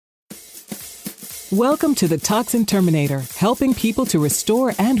Welcome to the Toxin Terminator, helping people to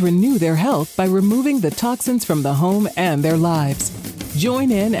restore and renew their health by removing the toxins from the home and their lives. Join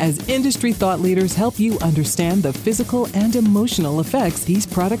in as industry thought leaders help you understand the physical and emotional effects these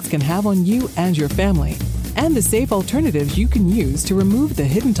products can have on you and your family, and the safe alternatives you can use to remove the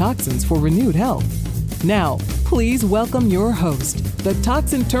hidden toxins for renewed health. Now, please welcome your host, the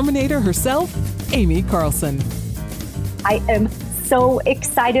Toxin Terminator herself, Amy Carlson. I am so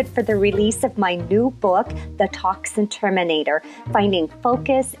excited for the release of my new book, The Toxin Terminator, Finding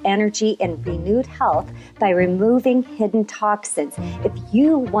Focus, Energy, and Renewed Health by Removing Hidden Toxins. If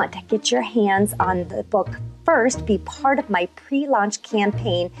you want to get your hands on the book first, be part of my pre-launch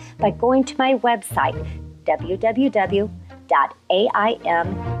campaign by going to my website, www.aimee.com.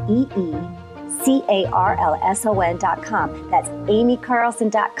 That's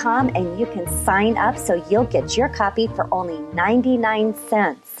amycarlson.com, and you can sign up so you'll get your copy for only 99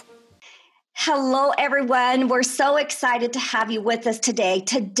 cents. Hello, everyone. We're so excited to have you with us today.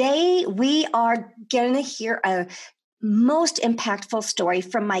 Today, we are going to hear a most impactful story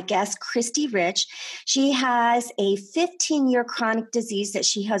from my guest, Khristee Rich. She has a 15-year chronic disease that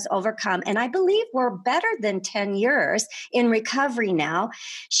she has overcome, and I believe we're better than 10 years in recovery now.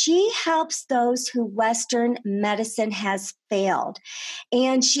 She helps those who Western medicine has failed,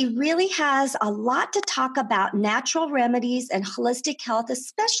 and she really has a lot to talk about natural remedies and holistic health,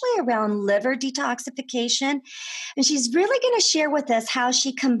 especially around liver detoxification. And she's really going to share with us how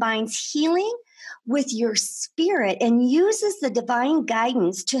she combines healing with your spirit and uses the divine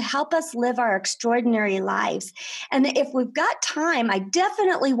guidance to help us live our extraordinary lives. And if we've got time, I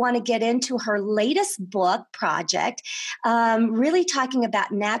definitely want to get into her latest book project, really talking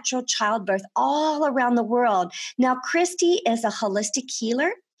about natural childbirth all around the world. Now, Khristee is a holistic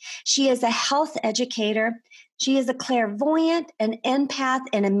healer. She is a health educator. She is a clairvoyant, an empath,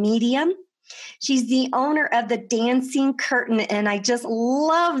 and a medium. She's the owner of the Dancing Curtain, and I just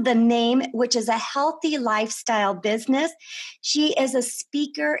love the name, which is a healthy lifestyle business. She is a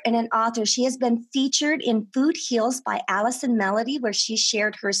speaker and an author. She has been featured in Food Heals by Allison Melody, where she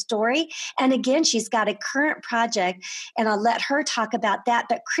shared her story. And again, she's got a current project, and I'll let her talk about that.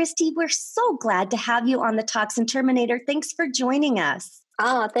 But Khristee, we're so glad to have you on the Toxin Terminator. Thanks for joining us.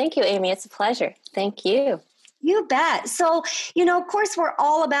 Oh, thank you, Amy. It's a pleasure. Thank you. You bet. So, of course, we're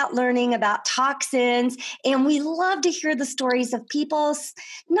all about learning about toxins, and we love to hear the stories of people's,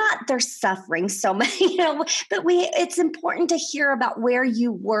 not their suffering so much, but it's important to hear about where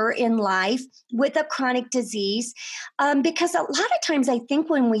you were in life with a chronic disease, because a lot of times I think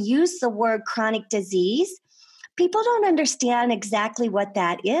when we use the word chronic disease, people don't understand exactly what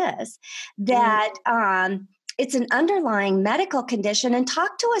that is, that it's an underlying medical condition. And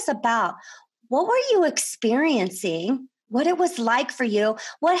talk to us about what were you experiencing, what it was like for you,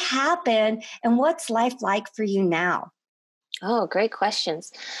 what happened, and what's life like for you now? Oh, great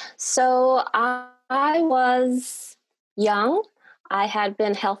questions. So I was young. I had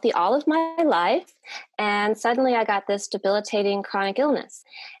been healthy all of my life, and suddenly I got this debilitating chronic illness.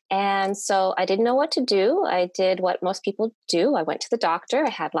 And so I didn't know what to do. I did what most people do. I went to the doctor. I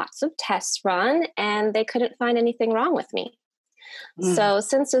had lots of tests run, and they couldn't find anything wrong with me. So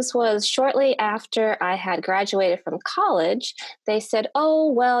since this was shortly after I had graduated from college, they said, oh,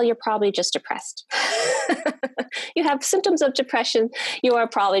 well, you're probably just depressed. You have symptoms of depression. You are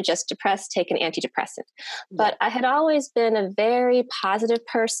probably just depressed. Take an antidepressant. But I had always been a very positive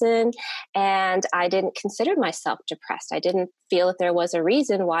person, and I didn't consider myself depressed. I didn't feel that there was a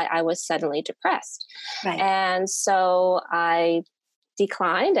reason why I was suddenly depressed. Right. And so I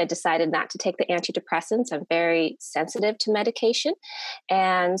declined. I decided not to take the antidepressants. I'm very sensitive to medication.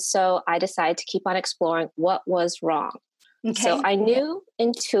 And so I decided to keep on exploring what was wrong. Okay. So I knew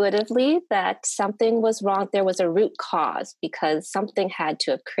intuitively that something was wrong. There was a root cause because something had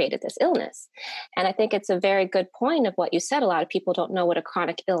to have created this illness. And I think it's a very good point of what you said. A lot of people don't know what a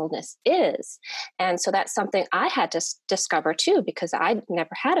chronic illness is. And so that's something I had to discover too, because I'd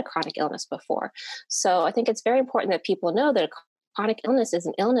never had a chronic illness before. So I think it's very important that people know that chronic illness is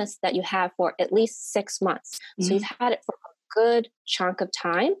an illness that you have for at least 6 months. So you've had it for a good chunk of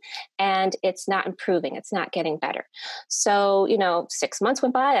time, and it's not improving. It's not getting better. So, 6 months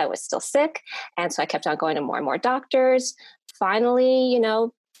went by. I was still sick. And so I kept on going to more and more doctors. Finally,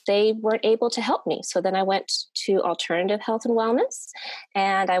 they weren't able to help me. So then I went to alternative health and wellness,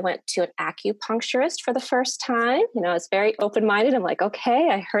 and I went to an acupuncturist for the first time. I was very open-minded. I'm like, okay,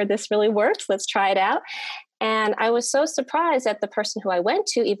 I heard this really works. Let's try it out. And I was so surprised that the person who I went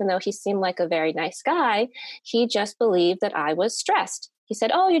to, even though he seemed like a very nice guy, he just believed that I was stressed. He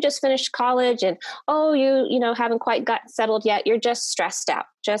said, oh, you just finished college, and oh, you haven't quite gotten settled yet. You're just stressed out.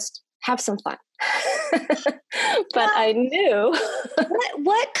 Just have some fun. But I knew.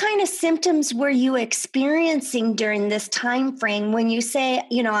 What kind of symptoms were you experiencing during this time frame when you say,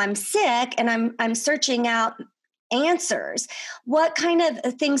 I'm sick and I'm searching out answers? What kind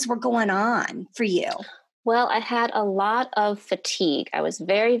of things were going on for you? Well, I had a lot of fatigue. I was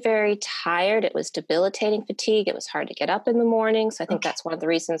very, very tired. It was debilitating fatigue. It was hard to get up in the morning. So I think that's one of the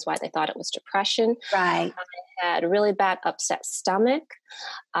reasons why they thought it was depression. Right. I had a really bad upset stomach.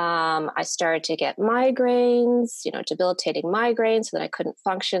 I started to get migraines, debilitating migraines, so that I couldn't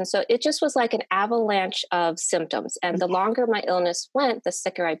function. So it just was like an avalanche of symptoms. And the longer my illness went, the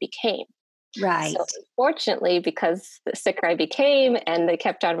sicker I became. Right. So fortunately, because the sicker I became and they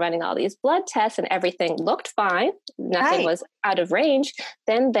kept on running all these blood tests and everything looked fine, nothing was out of range,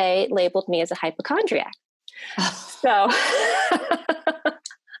 then they labeled me as a hypochondriac. So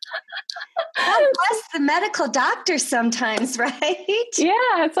bless the medical doctor sometimes, right?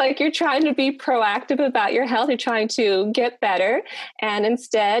 Yeah, it's like you're trying to be proactive about your health. You're trying to get better. And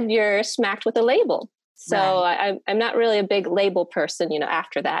instead, you're smacked with a label. So I'm not really a big label person,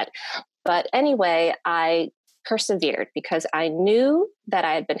 after that. But anyway, I persevered because I knew that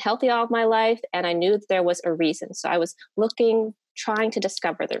I had been healthy all of my life and I knew that there was a reason. So I was trying to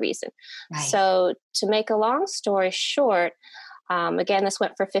discover the reason. Right. So to make a long story short, again, this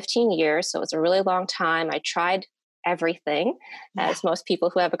went for 15 years. So it was a really long time. I tried everything, as most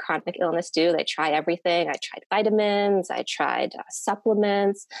people who have a chronic illness do. They try everything. I tried vitamins. I tried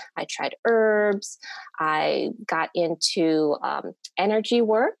supplements. I tried herbs. I got into energy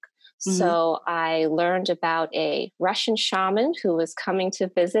work. So I learned about a Russian shaman who was coming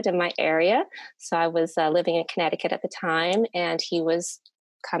to visit in my area. So I was living in Connecticut at the time, and he was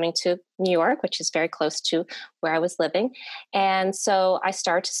coming to New York, which is very close to where I was living. And so I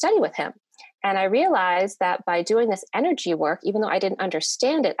started to study with him. And I realized that by doing this energy work, even though I didn't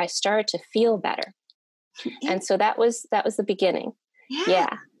understand it, I started to feel better. And so that was the beginning.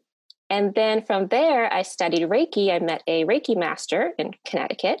 Yeah. And then from there, I studied Reiki. I met a Reiki master in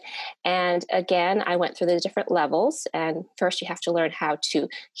Connecticut. And again, I went through the different levels. And first, you have to learn how to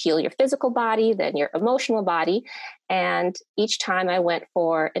heal your physical body, then your emotional body. And each time I went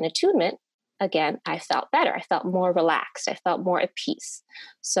for an attunement, again, I felt better. I felt more relaxed. I felt more at peace.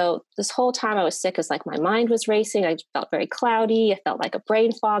 So this whole time I was sick, it's like my mind was racing. I felt very cloudy. I felt like a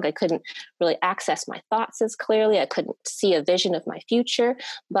brain fog. I couldn't really access my thoughts as clearly. I couldn't see a vision of my future.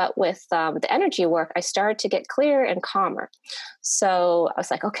 But with the energy work, I started to get clearer and calmer. So I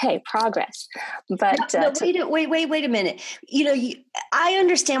was like, okay, progress. But wait a minute. I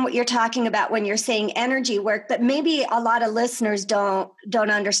understand what you're talking about when you're saying energy work, but maybe a lot of listeners don't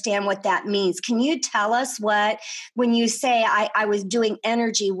understand what that means. Can you tell us when you say I was doing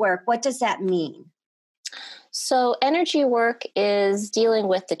energy work, what does that mean? So energy work is dealing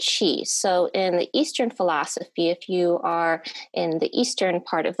with the chi. So in the Eastern philosophy, if you are in the Eastern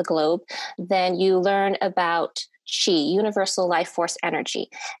part of the globe, then you learn about chi, universal life force energy.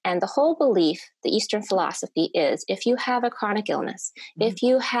 And the whole belief, the Eastern philosophy is if you have a chronic illness, if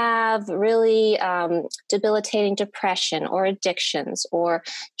you have really debilitating depression or addictions, or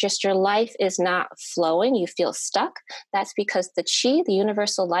just your life is not flowing, you feel stuck, that's because the chi, the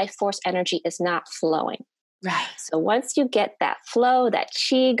universal life force energy, is not flowing. Right. So once you get that flow, that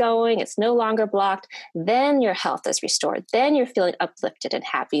chi going, it's no longer blocked, then your health is restored. Then you're feeling uplifted and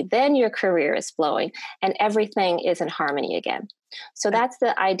happy. Then your career is flowing and everything is in harmony again. So that's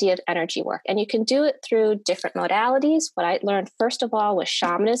the idea of energy work. And you can do it through different modalities. What I learned first of all was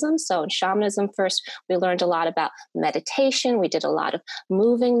shamanism. So in shamanism, first, we learned a lot about meditation. We did a lot of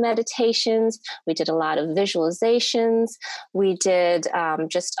moving meditations. We did a lot of visualizations. We did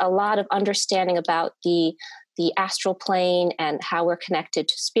just a lot of understanding about the astral plane and how we're connected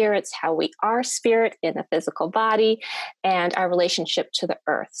to spirits, how we are spirit in a physical body, and our relationship to the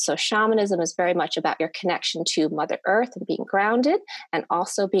earth. So shamanism is very much about your connection to Mother Earth and being grounded, and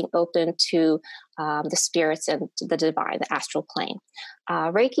also being open to the spirits and the divine, the astral plane.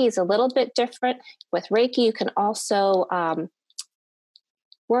 Reiki is a little bit different. With Reiki, you can also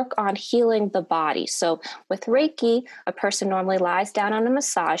work on healing the body. So with Reiki, a person normally lies down on a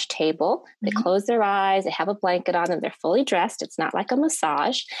massage table. They close their eyes, they have a blanket on them, they're fully dressed. It's not like a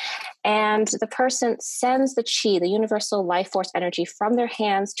massage. And the person sends the chi, the universal life force energy, from their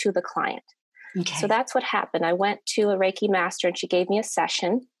hands to the client. Okay. So that's what happened. I went to a Reiki master and she gave me a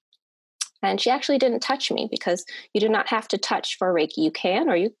session. And she actually didn't touch me, because you do not have to touch for Reiki. You can,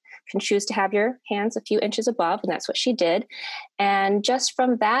 or you can choose to have your hands a few inches above, and that's what she did. And just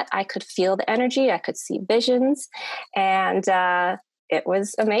from that, I could feel the energy. I could see visions, and it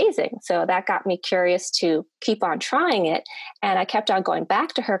was amazing. So that got me curious to keep on trying it. And I kept on going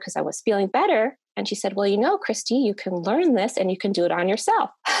back to her because I was feeling better. And she said, well, Khristee, you can learn this and you can do it on yourself.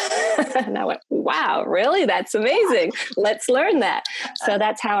 And I went, wow, really? That's amazing. Let's learn that. So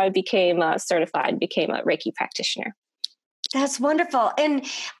that's how I became certified, became a Reiki practitioner. That's wonderful. And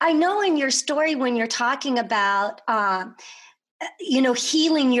I know in your story, when you're talking about,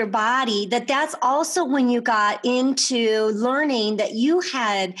 healing your body, that's also when you got into learning that you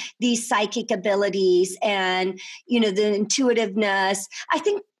had these psychic abilities and, the intuitiveness.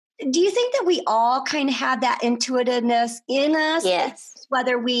 Do you think that we all kind of have that intuitiveness in us? Yes.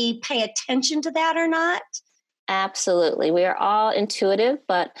 Whether we pay attention to that or not? Absolutely. We are all intuitive,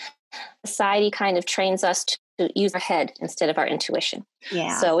 but society kind of trains us to use our head instead of our intuition.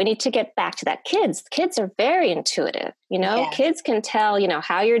 Yeah. So we need to get back to that. Kids are very intuitive. Yes. Kids can tell,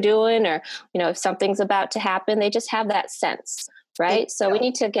 how you're doing or, if something's about to happen, they just have that sense, right? So we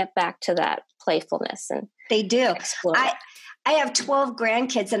need to get back to that playfulness and they do. Explore. I have 12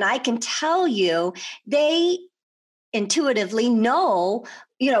 grandkids, and I can tell you they intuitively know,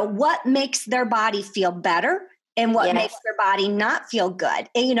 what makes their body feel better and what makes their body not feel good,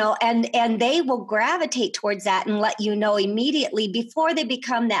 and they will gravitate towards that and let you know immediately before they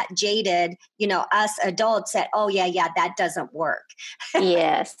become that jaded, us adults that, oh yeah, that doesn't work.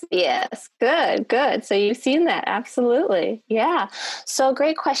 Yes. Good. So you've seen that. Absolutely. Yeah. So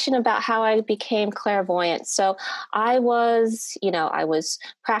great question about how I became clairvoyant. So I was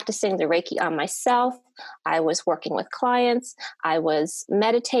practicing the Reiki on myself. I was working with clients. I was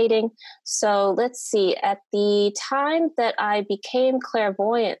meditating. So let's see, at the time that I became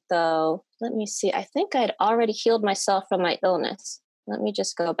clairvoyant, though, let me see, I think I'd already healed myself from my illness. Let me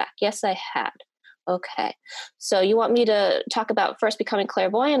just go back. Yes, I had. Okay. So you want me to talk about first becoming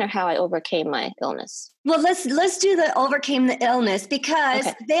clairvoyant or how I overcame my illness? Well, let's do the overcame the illness, because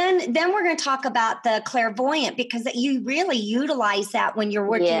then we're going to talk about the clairvoyant, because you really utilize that when you're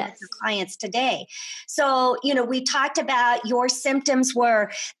working with your clients today. So, we talked about your symptoms were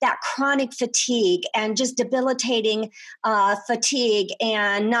that chronic fatigue and just debilitating fatigue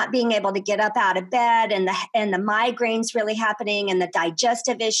and not being able to get up out of bed, and the migraines really happening and the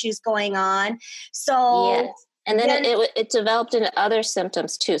digestive issues going on. So. Yes. And then it developed into other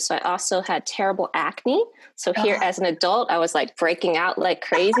symptoms too. So I also had terrible acne. So here as an adult, I was like breaking out like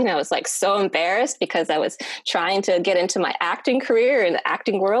crazy. And I was like so embarrassed because I was trying to get into my acting career. In the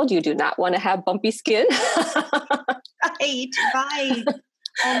acting world, you do not want to have bumpy skin. Right.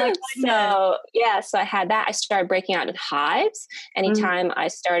 Oh my goodness. So I had that. I started breaking out in hives. Anytime I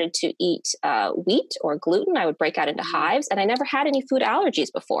started to eat wheat or gluten, I would break out into hives. And I never had any food allergies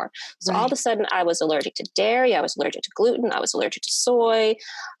before. So all of a sudden I was allergic to dairy. I was allergic to gluten. I was allergic to soy,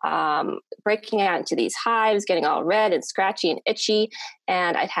 breaking out into these hives, getting all red and scratchy and itchy.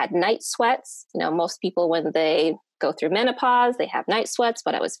 And I'd had night sweats. Most people, when they go through menopause, they have night sweats,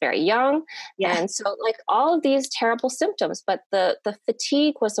 but I was very young. Yeah. And so like all of these terrible symptoms, but the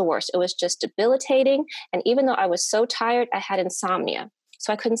fatigue was the worst. It was just debilitating. And even though I was so tired, I had insomnia.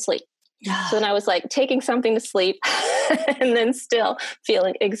 So I couldn't sleep. So then I was like taking something to sleep and then still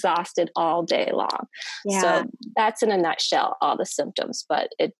feeling exhausted all day long. Yeah. So that's in a nutshell, all the symptoms,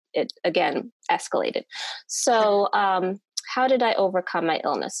 but it again escalated. So, how did I overcome my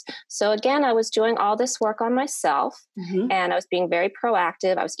illness? So again, I was doing all this work on myself and I was being very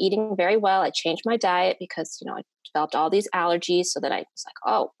proactive. I was eating very well. I changed my diet because, I developed all these allergies, so that I was like,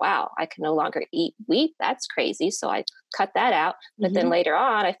 oh, wow, I can no longer eat wheat. That's crazy. So I cut that out. But then later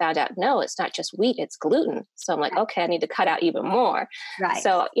on, I found out, no, it's not just wheat, it's gluten. So I'm like, okay, I need to cut out even more. Right.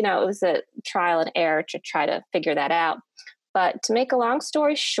 So, it was a trial and error to try to figure that out. But to make a long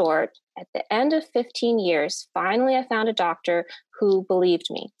story short, at the end of 15 years, finally I found a doctor who believed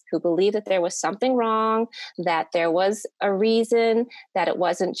me, who believed that there was something wrong, that there was a reason, that it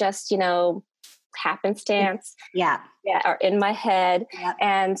wasn't just, happenstance. Yeah, or in my head. Yeah.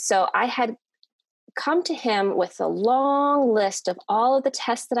 And so I had come to him with a long list of all of the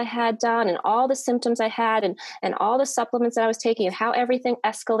tests that I had done and all the symptoms I had and all the supplements that I was taking and how everything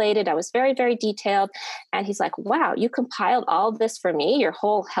escalated. I was very, very detailed. And he's like, wow, you compiled all of this for me, your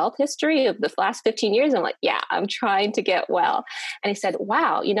whole health history of the last 15 years. I'm like, yeah, I'm trying to get well. And he said,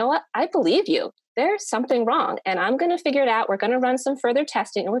 wow, you know what? I believe you. There's something wrong and I'm going to figure it out. We're going to run some further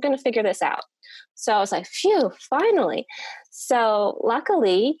testing and we're going to figure this out. So I was like, phew, finally. So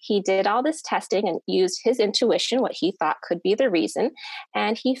luckily he did all this testing and used his intuition, what he thought could be the reason.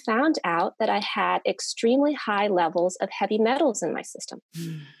 And he found out that I had extremely high levels of heavy metals in my system.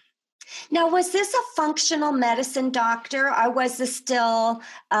 Now, was this a functional medicine doctor, or was this still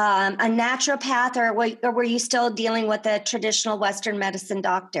a naturopath, or were you still dealing with a traditional Western medicine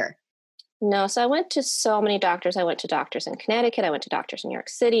doctor? No, so I went to so many doctors. I went to doctors in Connecticut. I went to doctors in New York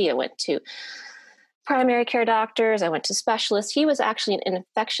City. I went to primary care doctors. I went to specialists. He was actually an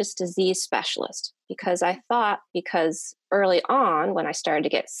infectious disease specialist because I thought, because early on when I started to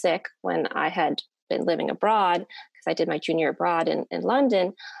get sick, when I had been living abroad, because I did my junior abroad in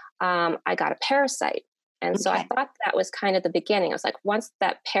London, I got a parasite. And so I thought that was kind of the beginning. I was like, once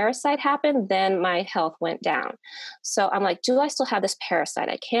that parasite happened, then my health went down. So I'm like, do I still have this parasite?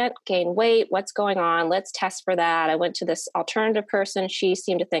 I can't gain weight. What's going on? Let's test for that. I went to this alternative person. She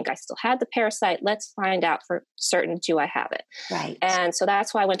seemed to think I still had the parasite. Let's find out for certain, do I have it? Right. And so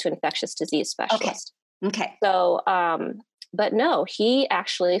that's why I went to an infectious disease specialist. Okay. So, but no, he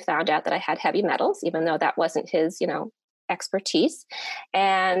actually found out that I had heavy metals, even though that wasn't his, expertise.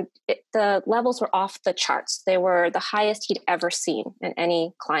 And the levels were off the charts. They were the highest he'd ever seen in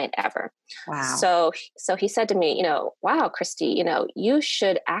any client ever. Wow. So he said to me, wow, Khristee, you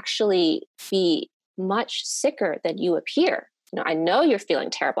should actually be much sicker than you appear. I know you're feeling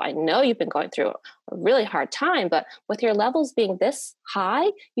terrible. I know you've been going through a really hard time, but with your levels being this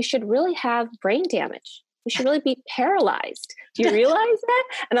high, you should really have brain damage. You should really be paralyzed. Do you realize that?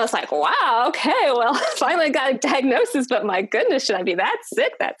 And I was like, wow, okay, well, finally got a diagnosis, but my goodness, should I be that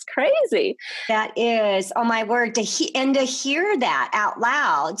sick? That's crazy. That is, oh my word, to hear that out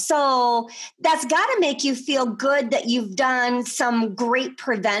loud. So that's got to make you feel good that you've done some great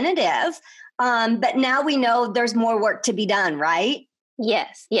preventative. But now we know there's more work to be done, right?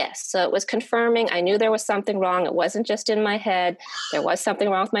 Yes. So it was confirming. I knew there was something wrong. It wasn't just in my head. There was something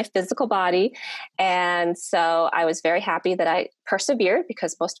wrong with my physical body. And so I was very happy that I persevered,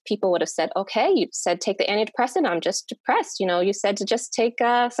 because most people would have said, okay, you said take the antidepressant. I'm just depressed. You said to just take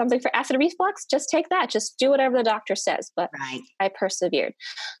something for acid reflux. Just take that. Just do whatever the doctor says. But right. I persevered.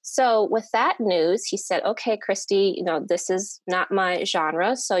 So with that news, he said, okay, Khristee, this is not my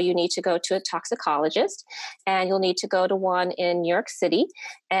genre. So you need to go to a toxicologist, and you'll need to go to one in New York City.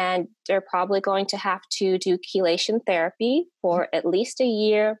 And they're probably going to have to do chelation therapy for at least a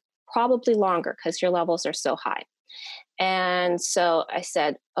year, probably longer, because your levels are so high. And so I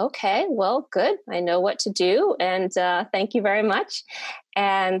said, okay, well, good. I know what to do. And thank you very much.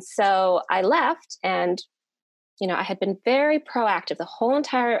 And so I left, and I had been very proactive the whole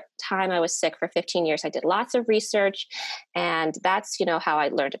entire time I was sick for 15 years. I did lots of research, and that's, how I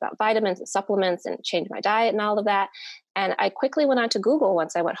learned about vitamins and supplements and changed my diet and all of that. And I quickly went on to Google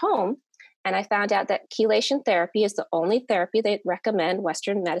once I went home, and I found out that chelation therapy is the only therapy they recommend,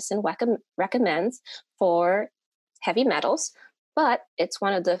 Western medicine recommends for heavy metals, but it's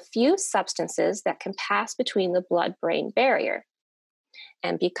one of the few substances that can pass between the blood-brain barrier.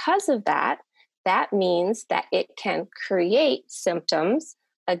 And because of that, that means that it can create symptoms,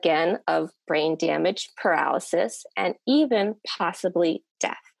 again, of brain damage, paralysis, and even possibly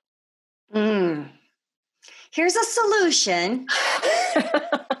death. Here's a solution.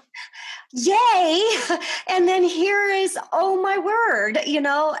 Yay. And then here is, oh my word,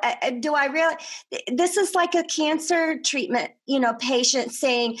 do I really, this is like a cancer treatment, patient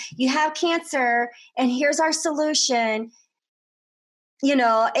saying you have cancer and here's our solution.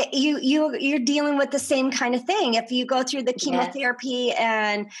 You're dealing with the same kind of thing. If you go through the chemotherapy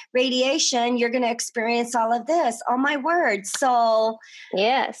and radiation, you're going to experience all of this. Oh my word. So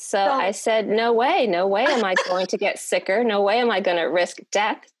I said, no way am I going to get sicker. No way am I going to risk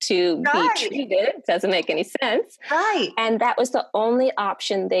death to be treated. It doesn't make any sense. Right. And that was the only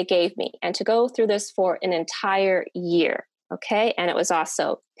option they gave me. And to go through this for an entire year. Okay. And it was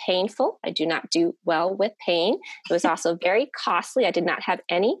also painful. I do not do well with pain. It was also very costly. I did not have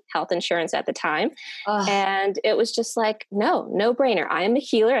any health insurance at the time. And it was just like, no brainer. I am a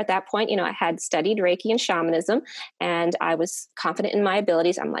healer at that point. I had studied Reiki and shamanism, and I was confident in my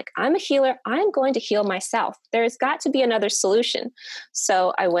abilities. I'm like, I'm a healer. I'm going to heal myself. There's got to be another solution.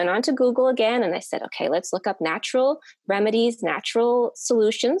 So I went on to Google again, and I said, okay, let's look up natural remedies, natural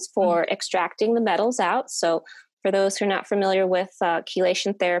solutions for extracting the metals out. So for those who are not familiar with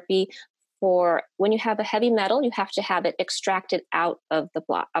chelation therapy, for when you have a heavy metal, you have to have it extracted out of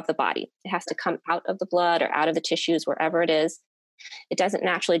the body. It has to come out of the blood or out of the tissues, wherever it is. It doesn't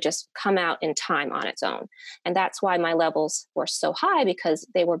naturally just come out in time on its own. And that's why my levels were so high, because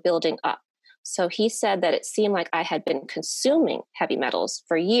they were building up. So he said that it seemed like I had been consuming heavy metals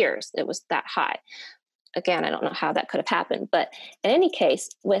for years. It was that high. Again, I don't know how that could have happened, but in any case,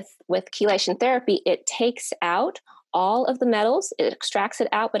 with chelation therapy, it takes out all of the metals, it extracts it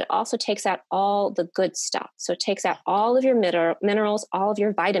out, but it also takes out all the good stuff. So it takes out all of your minerals, all of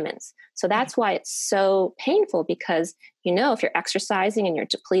your vitamins. So that's why it's so painful, because, if you're exercising and you're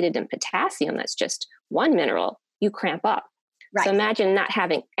depleted in potassium, that's just one mineral, you cramp up. Right. So imagine not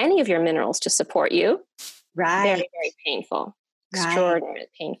having any of your minerals to support you. Right. Very, very painful. Extraordinarily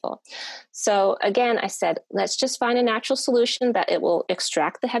painful. So again, I said, let's just find a natural solution that it will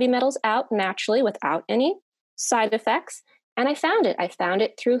extract the heavy metals out naturally without any side effects. And I found it. I found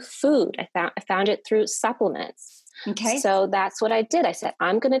it through food. I found it through supplements. Okay. So that's what I did. I said,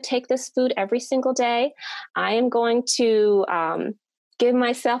 I'm going to take this food every single day. I am going to give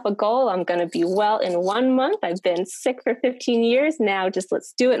myself a goal. I'm going to be well in 1 month. I've been sick for 15 years now. Just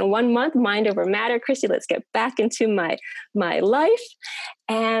let's do it in 1 month. Mind over matter, Khristee. Let's get back into my life.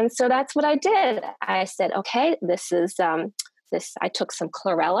 And so that's what I did. I said, okay, this is I took some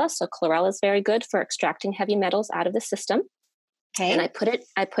chlorella. So chlorella is very good for extracting heavy metals out of the system. Okay. And I put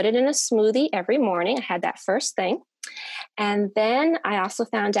it in a smoothie every morning. I had that first thing. And then I also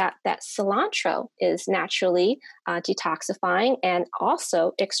found out that cilantro is naturally detoxifying and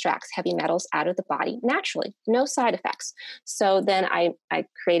also extracts heavy metals out of the body naturally, no side effects. So then I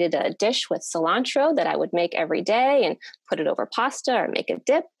created a dish with cilantro that I would make every day and put it over pasta or make a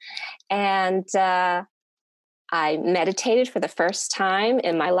dip. And I meditated for the first time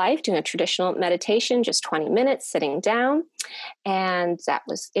in my life, doing a traditional meditation, just 20 minutes sitting down. And that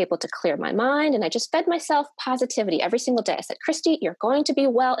was able to clear my mind. And I just fed myself positivity every single day. I said, Khristee, you're going to be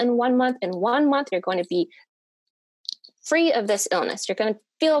well in 1 month. In 1 month, you're going to be free of this illness. You're going to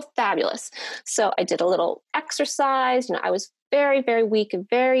feel fabulous. So I did a little exercise. I was very, very weak and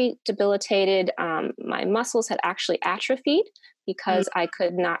very debilitated. My muscles had actually atrophied because I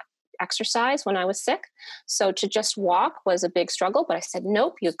could not exercise when I was sick. So to just walk was a big struggle, but I said,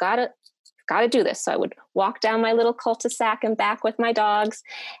 nope, you've got to do this. So I would walk down my little cul-de-sac and back with my dogs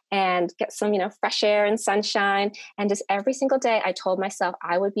and get some, fresh air and sunshine. And just every single day I told myself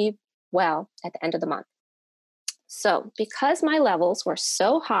I would be well at the end of the month. So because my levels were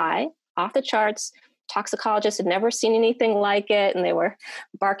so high, off the charts, toxicologists had never seen anything like it. And they were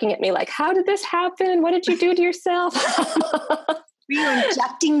barking at me like, how did this happen? What did you do to yourself? Were you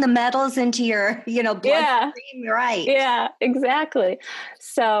injecting the metals into your, bloodstream? Yeah. Right. Yeah, exactly.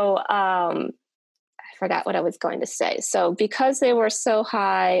 So I forgot what I was going to say. So because they were so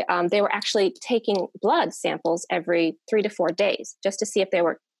high, they were actually taking blood samples every 3 to 4 days just to see if they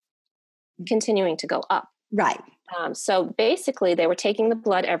were continuing to go up. Right. So basically they were taking the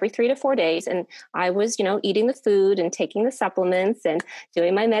blood every 3 to 4 days, and I was, eating the food and taking the supplements and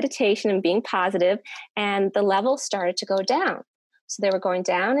doing my meditation and being positive, and the levels started to go down. So they were going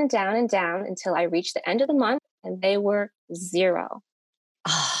down and down and down until I reached the end of the month, and they were 0.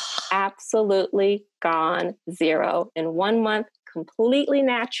 Absolutely gone, 0 in 1 month, completely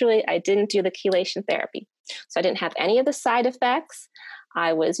naturally. I didn't do the chelation therapy. So I didn't have any of the side effects.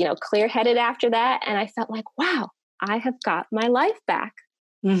 I was, clear-headed after that. And I felt like, wow, I have got my life back.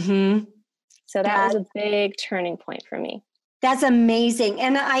 Mm-hmm. So that was a big turning point for me. That's amazing.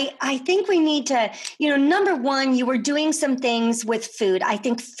 And I think we need to, number one, you were doing some things with food. I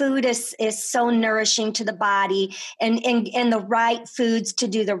think food is so nourishing to the body, and the right foods to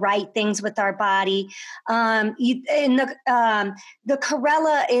do the right things with our body. The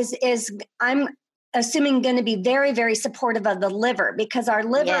chlorella is I'm assuming going to be very, very supportive of the liver, because our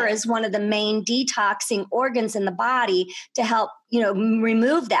liver is one of the main detoxing organs in the body to help,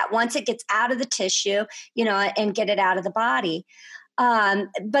 remove that once it gets out of the tissue, and get it out of the body.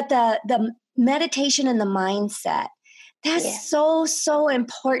 But the meditation and the mindset, that's so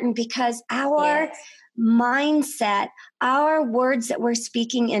important, because our mindset, our words that we're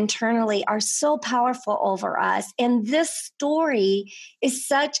speaking internally are so powerful over us. And this story is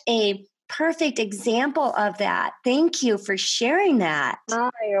such a perfect example of that. Thank you for sharing that. Oh,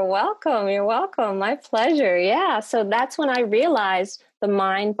 you're welcome. You're welcome. My pleasure. Yeah. So that's when I realized the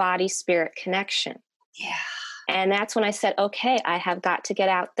mind, body, spirit connection. Yeah. And that's when I said, okay, I have got to get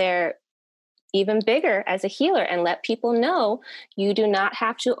out there even bigger as a healer and let people know you do not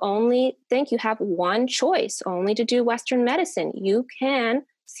have to only think you have one choice, only to do Western medicine. You can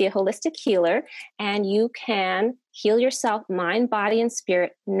see a holistic healer, and you can heal yourself, mind, body, and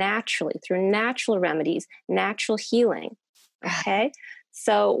spirit naturally through natural remedies, natural healing. Okay.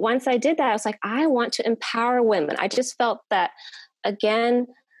 So once I did that, I was like, I want to empower women. I just felt that, again,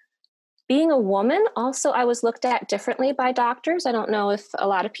 being a woman, also, I was looked at differently by doctors. I don't know if a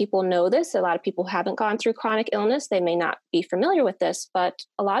lot of people know this. A lot of people haven't gone through chronic illness. They may not be familiar with this, but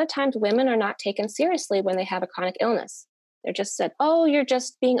a lot of times women are not taken seriously when they have a chronic illness. They're just said, oh, you're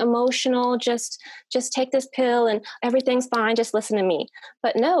just being emotional. Just take this pill and everything's fine. Just listen to me.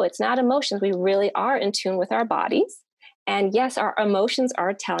 But no, it's not emotions. We really are in tune with our bodies. And yes, our emotions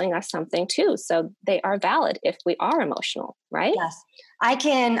are telling us something too. So they are valid if we are emotional, right? Yes. I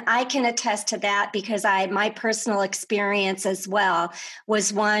can attest to that because my personal experience as well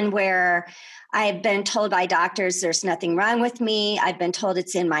was one where I've been told by doctors there's nothing wrong with me. I've been told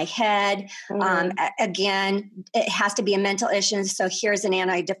it's in my head. Again, it has to be a mental issue. So here's an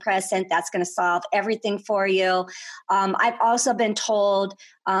antidepressant that's going to solve everything for you. I've also been told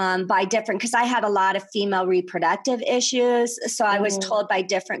by different, because I had a lot of female reproductive issues. So I was told by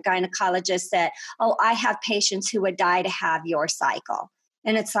different gynecologists that, oh, I have patients who would die to have your cycle.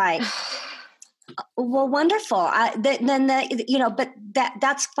 And it's like, well, wonderful. But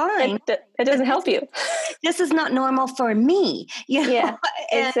that's fine. It doesn't help you. This is not normal for me. Yeah,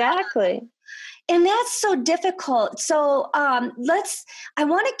 exactly. And that's so difficult. So I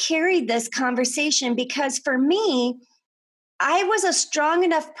want to carry this conversation because for me, I was a strong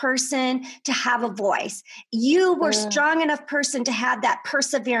enough person to have a voice. You were a strong enough person to have that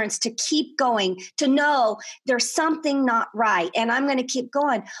perseverance, to keep going, to know there's something not right, and I'm going to keep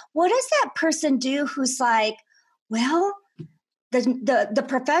going. What does that person do who's like, well, the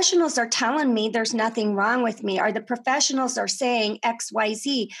professionals are telling me there's nothing wrong with me, or the professionals are saying X, Y,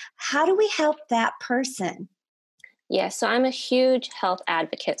 Z. How do we help that person? Yeah, so I'm a huge health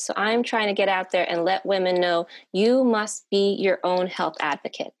advocate. So I'm trying to get out there and let women know you must be your own health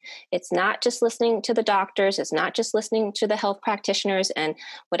advocate. It's not just listening to the doctors. It's not just listening to the health practitioners and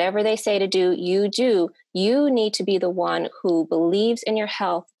whatever they say to do, you do. You need to be the one who believes in your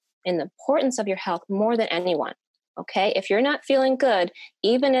health, in the importance of your health more than anyone. Okay, if you're not feeling good,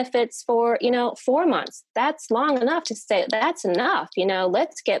 even if it's for, 4 months, that's long enough to say that's enough.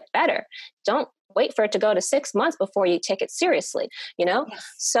 Let's get better. Don't wait for it to go to 6 months before you take it seriously. Yes.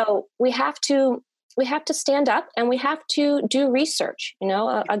 So we have to stand up and we have to do research.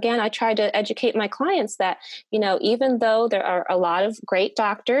 Again, I try to educate my clients that, even though there are a lot of great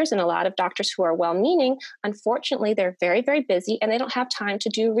doctors and a lot of doctors who are well-meaning, unfortunately, they're very, very busy and they don't have time to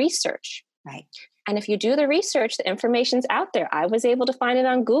do research. Right. And if you do the research, the information's out there. I was able to find it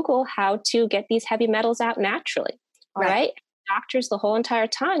on Google how to get these heavy metals out naturally. All right. Doctors, the whole entire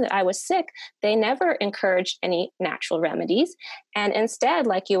time that I was sick, they never encouraged any natural remedies. And instead,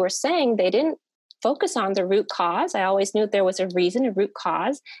 like you were saying, they didn't focus on the root cause. I always knew there was a reason, a root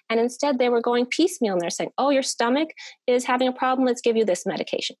cause. And instead they were going piecemeal and they're saying, oh, your stomach is having a problem. Let's give you this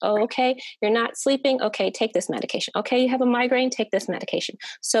medication. Oh, okay. You're not sleeping. Okay. Take this medication. Okay. You have a migraine. Take this medication.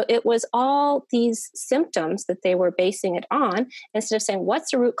 So it was all these symptoms that they were basing it on instead of saying,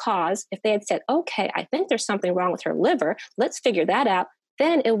 what's the root cause? If they had said, okay, I think there's something wrong with her liver. Let's figure that out.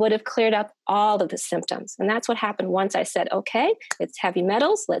 Then it would have cleared up all of the symptoms. And that's what happened once I said, okay, it's heavy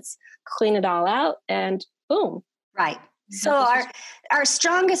metals. Let's clean it all out and boom. Right. So our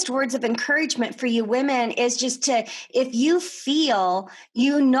strongest words of encouragement for you women is just to, if you feel,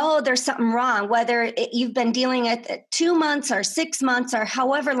 there's something wrong, whether you've been dealing with it 2 months or 6 months or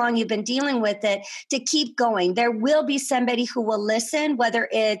however long you've been dealing with it, to keep going. There will be somebody who will listen, whether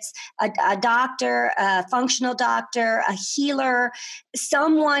it's a doctor, a functional doctor, a healer.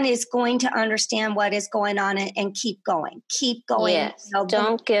 Someone is going to understand what is going on and keep going. Keep going. Yes.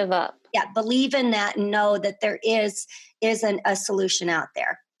 Don't give up. Yeah, believe in that and know that there is a solution out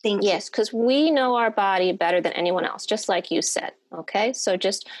there. Thank you. Yes, because we know our body better than anyone else, just like you said. Okay, so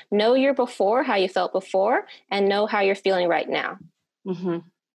just know your before, how you felt before, and know how you're feeling right now. Mm-hmm.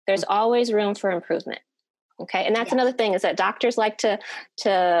 There's always room for improvement. Okay, and that's another thing is that doctors like to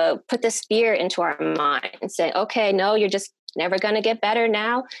put this fear into our mind and say, okay, no, you're just never going to get better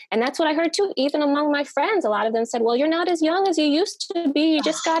now. And that's what I heard too, even among my friends. A lot of them said, well, you're not as young as you used to be. You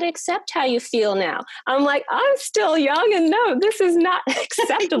just got to accept how you feel now. I'm like, I'm still young and no, this is not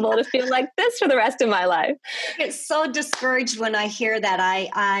acceptable to feel like this for the rest of my life. I get so discouraged when I hear that.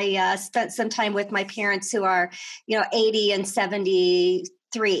 I spent some time with my parents who are, 80 and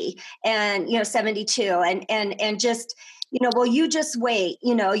 73 and, 72 and just, well, you just wait,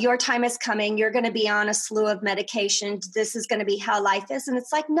 your time is coming. You're going to be on a slew of medications. This is going to be how life is. And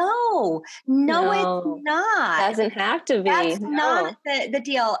it's like, no, it's not. It doesn't have to be. That's not the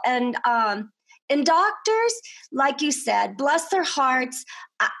deal. And doctors, like you said, bless their hearts.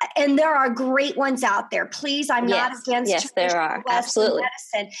 And there are great ones out there. Please, I'm not against yes, there are. Absolutely.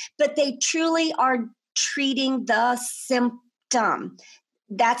 medicine, but they truly are treating the symptom.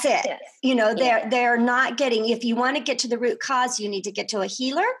 That's it. Yes. They're not getting, if you want to get to the root cause, you need to get to a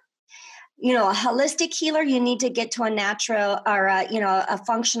healer. a holistic healer, you need to get to a natural or a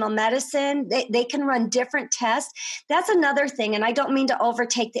functional medicine. They can run different tests. That's another thing. And I don't mean to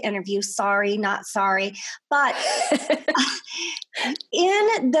overtake the interview. Sorry, not sorry. But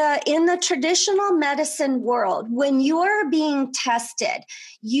in the traditional medicine world, when you're being tested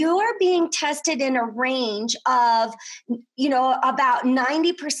in a range of, about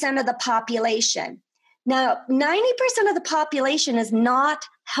 90% of the population. Now, 90% of the population is not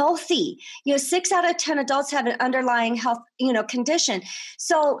healthy. 6 out of 10 adults have an underlying health, condition.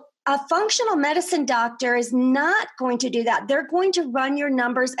 So a functional medicine doctor is not going to do that. They're going to run your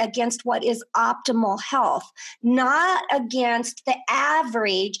numbers against what is optimal health, not against the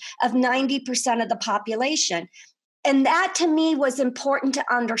average of 90% of the population. And that to me was important to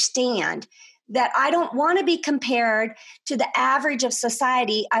understand, that I don't want to be compared to the average of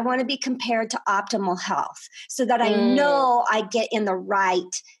society. I want to be compared to optimal health so that I know I get in the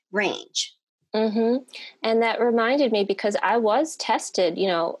right range. Mm-hmm. And that reminded me, because I was tested,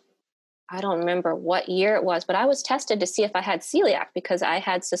 I don't remember what year it was, but I was tested to see if I had celiac, because I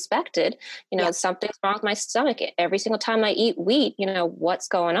had suspected, something's wrong with my stomach. Every single time I eat wheat, what's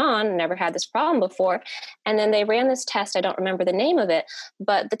going on? Never had this problem before. And then they ran this test. I don't remember the name of it,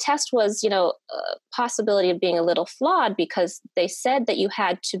 but the test was, a possibility of being a little flawed, because they said that you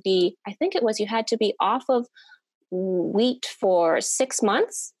had to be off of wheat for 6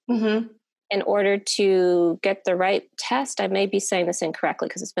 months. Mm-hmm. In order to get the right test. I may be saying this incorrectly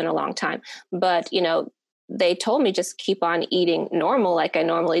because it's been a long time, but they told me just keep on eating normal like I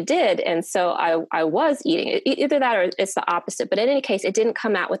normally did. And so I was eating it. Either that or it's the opposite. But in any case, it didn't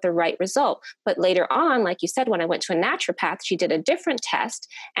come out with the right result. But later on, like you said, when I went to a naturopath, she did a different test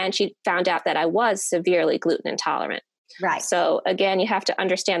and she found out that I was severely gluten intolerant. Right. So again, you have to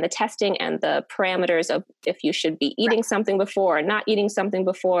understand the testing and the parameters of if you should be eating something before or not eating something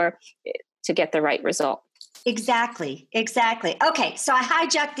before to get the right result. Exactly. Okay, so I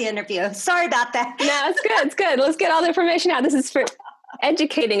hijacked the interview. Sorry about that. No, it's good. Let's get all the information out. This is for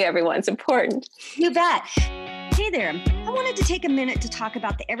educating everyone. It's important. You bet. Hey there. I wanted to take a minute to talk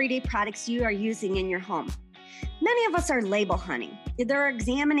about the everyday products you are using in your home. Many of us are label hunting. They're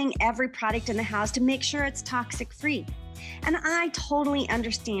examining every product in the house to make sure it's toxic free. And I totally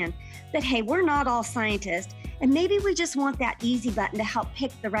understand that, hey, we're not all scientists, and maybe we just want that easy button to help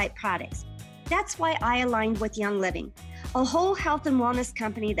pick the right products. That's why I aligned with Young Living, a whole health and wellness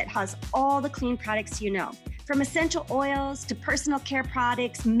company that has all the clean products from essential oils to personal care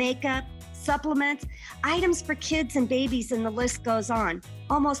products, makeup, supplements, items for kids and babies, and the list goes on.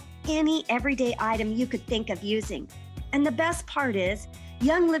 Almost any everyday item you could think of using. And the best part is,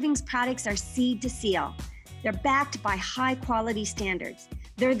 Young Living's products are seed to seal. They're backed by high quality standards.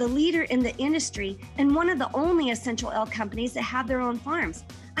 They're the leader in the industry and one of the only essential oil companies that have their own farms.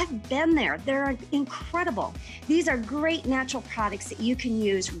 I've been there. They're incredible. These are great natural products that you can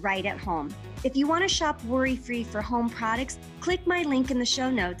use right at home. If you want to shop worry-free for home products, click my link in the show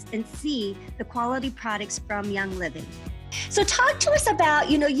notes and see the quality products from Young Living. So talk to us about,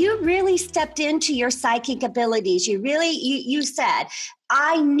 you really stepped into your psychic abilities. You said,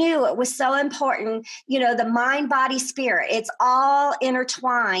 I knew it was so important, the mind, body, spirit, it's all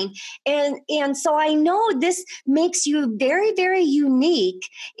intertwined. And so I know this makes you very, very unique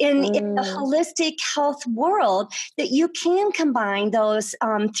in the holistic health world, that you can combine those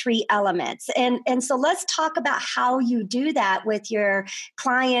 3 elements. And so let's talk about how you do that with your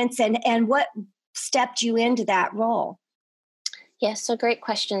clients and what stepped you into that role. Yes, so great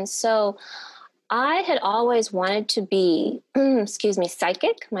question. So I had always wanted to be,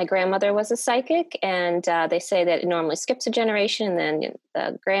 psychic. My grandmother was a psychic, and they say that it normally skips a generation and then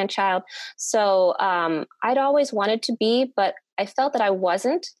the grandchild. So I'd always wanted to be, but I felt that I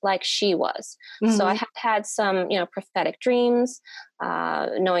wasn't like she was. Mm-hmm. So I had some, prophetic dreams,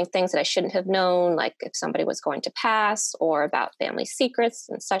 knowing things that I shouldn't have known, like if somebody was going to pass or about family secrets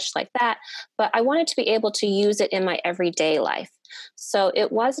and such like that. But I wanted to be able to use it in my everyday life. So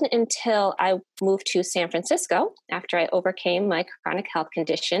it wasn't until I moved to San Francisco after I overcame my chronic health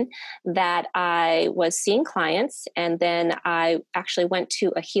condition that I was seeing clients. And then I actually went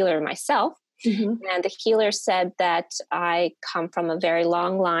to a healer myself. Mm-hmm. And the healer said that I come from a very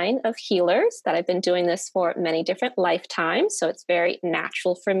long line of healers, that I've been doing this for many different lifetimes. So it's very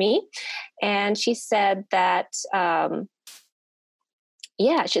natural for me. And she said that, so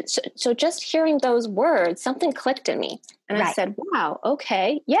just hearing those words, something clicked in me. And right. I said, wow,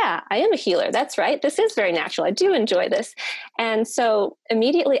 okay, yeah, I am a healer. That's right. This is very natural. I do enjoy this. And so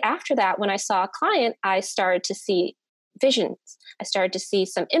immediately after that, when I saw a client, I started to see visions. I started to see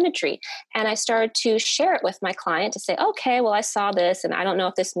some imagery, and I started to share it with my client to say, okay, well, I saw this, and I don't know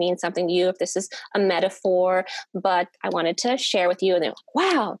if this means something to you, if this is a metaphor, but I wanted to share with you. And they're like,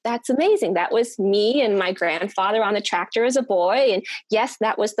 wow, that's amazing. That was me and my grandfather on the tractor as a boy. And yes,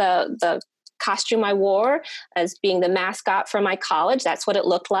 that was the costume I wore as being the mascot for my college. That's what it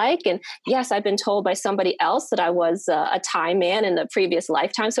looked like. And yes, I've been told by somebody else that I was a Thai man in the previous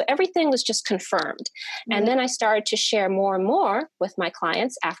lifetime. So everything was just confirmed. Mm-hmm. And then I started to share more and more with my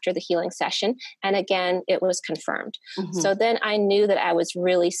clients after the healing session. And again, it was confirmed. Mm-hmm. So then I knew that I was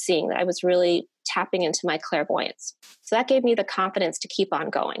really seeing, that I was really tapping into my clairvoyance. So that gave me the confidence to keep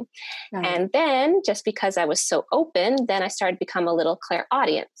on going. Right. And then just because I was so open, then I started to become a little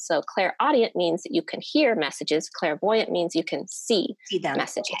clairaudient. So clairaudient means that you can hear messages. Clairvoyant means you can see them.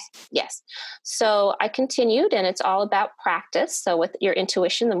 Messages. Yes. So I continued, and it's all about practice. So with your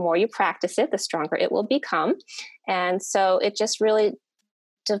intuition, the more you practice it, the stronger it will become. And so it just really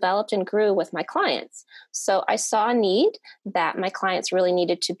developed and grew with my clients. So I saw a need that my clients really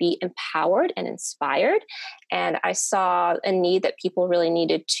needed to be empowered and inspired. And I saw a need that people really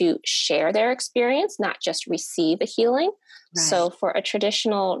needed to share their experience, not just receive a healing. Right. So for a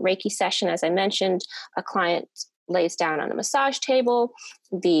traditional Reiki session, as I mentioned, a client lays down on a massage table.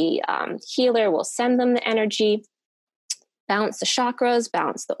 The healer will send them the energy, balance the chakras,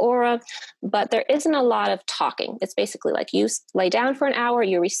 balance the aura, but there isn't a lot of talking. It's basically like you lay down for an hour,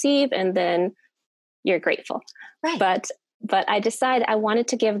 you receive, and then you're grateful. Right. But I decided I wanted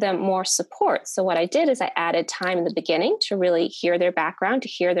to give them more support. So what I did is I added time in the beginning to really hear their background, to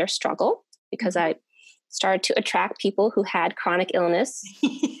hear their struggle, because I started to attract people who had chronic illness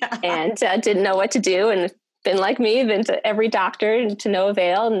and didn't know what to do, and been like me, been to every doctor to no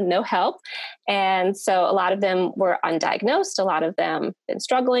avail and no help. And so a lot of them were undiagnosed. A lot of them been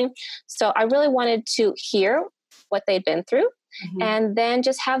struggling. So I really wanted to hear what they'd been through and then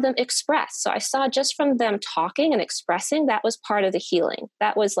just have them express. So I saw just from them talking and expressing, that was part of the healing.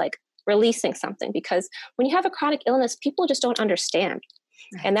 That was like releasing something, because when you have a chronic illness, people just don't understand.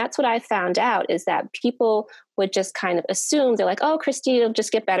 Right. And that's what I found out, is that people would just kind of assume, they're like, oh, Khristee, it'll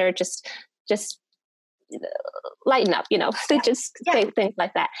just get better. Just lighten up, they just say things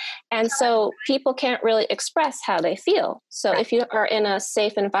like that. And so people can't really express how they feel. So if you are in a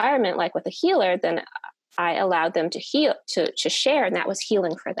safe environment, like with a healer, then I allowed them to heal, to share, and that was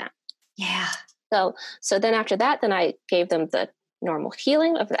healing for them. Yeah. So then after that, then I gave them the normal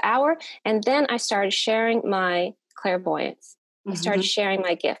healing of the hour. And then I started sharing my clairvoyance. I started sharing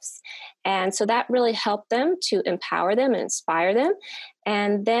my gifts. And so that really helped them, to empower them and inspire them.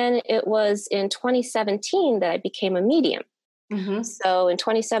 And then it was in 2017 that I became a medium. So in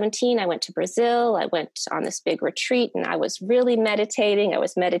 2017, I went to Brazil. I went on this big retreat, and I was really meditating. I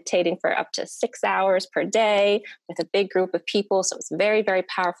was meditating for up to 6 hours per day with a big group of people. So it was very, very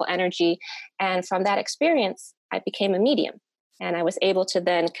powerful energy. And from that experience, I became a medium. And I was able to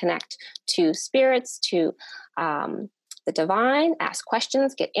then connect to spirits, to the divine, ask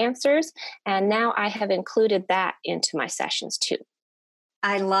questions, get answers. And now I have included that into my sessions too.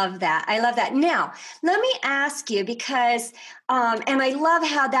 I love that. I love that. Now, let me ask you, because, and I love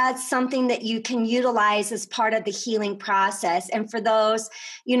how that's something that you can utilize as part of the healing process. And for those,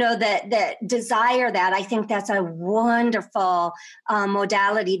 that desire that, I think that's a wonderful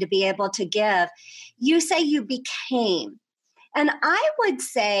modality to be able to give. You say you became, and I would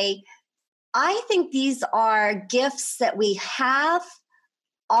say, I think these are gifts that we have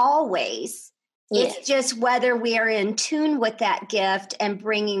always. Yes. It's just whether we are in tune with that gift and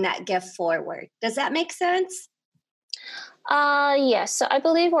bringing that gift forward. Does that make sense? Yes. So I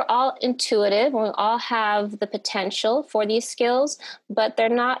believe we're all intuitive. We all have the potential for these skills, but they're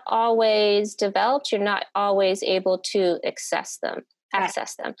not always developed. You're not always able to access them.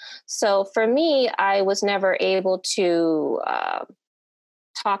 So for me, I was never able to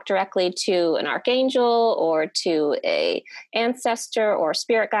talk directly to an archangel or to a ancestor or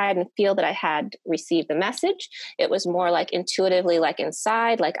spirit guide and feel that I had received the message. It was more like intuitively, like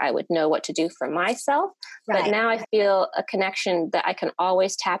inside, like I would know what to do for myself. Right. But now I feel a connection that I can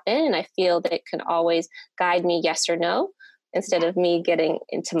always tap in, and I feel that it can always guide me yes or no, instead of me getting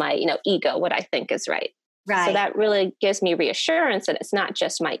into my, ego, what I think is right. Right. So that really gives me reassurance that it's not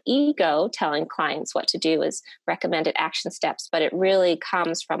just my ego telling clients what to do as recommended action steps, but it really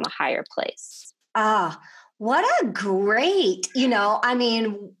comes from a higher place. What a great, you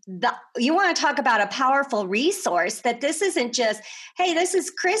want to talk about a powerful resource, that this isn't just, hey, this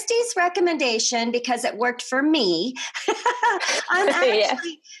is Khristee's recommendation because it worked for me. I'm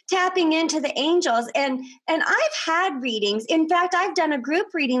actually tapping into the angels. And I've had readings. In fact, I've done a group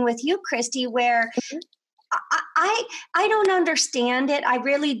reading with you, Khristee, where I don't understand it. I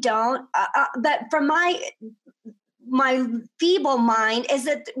really don't. But from my feeble mind is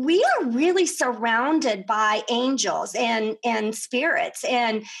that we are really surrounded by angels and spirits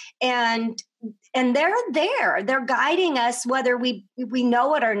and they're there. They're guiding us whether we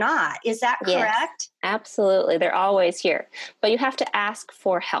know it or not. Is that correct? Yes, absolutely. They're always here. But you have to ask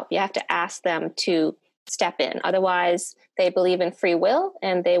for help. You have to ask them to step in. Otherwise, they believe in free will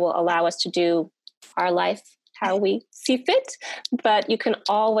and they will allow us to do our life how we see fit. But you can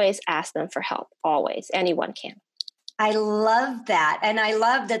always ask them for help. Always. Anyone can. I love that. And I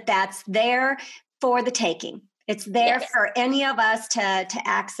love that that's there for the taking. It's there for any of us to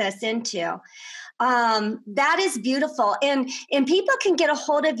access into. That is beautiful. And people can get a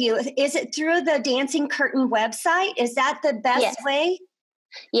hold of you. Is it through the Dancing Curtain website? Is that the best way?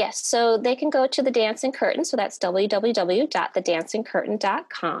 Yes. So they can go to the Dancing Curtain. So that's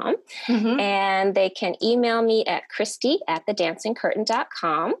www.thedancingcurtain.com. Mm-hmm. And they can email me at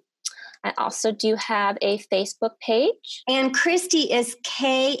Khristee@thedancingcurtain.com. I also do have a Facebook page. And Khristee is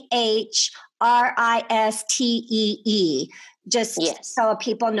Khristee, just so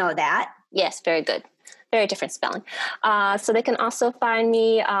people know that. Yes, very good. Very different spelling. So they can also find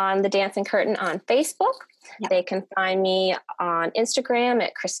me on the Dancing Curtain on Facebook. Yep. They can find me on Instagram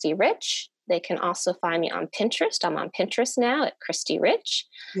at Khristee Rich. They can also find me on Pinterest. I'm on Pinterest now at Khristee Rich.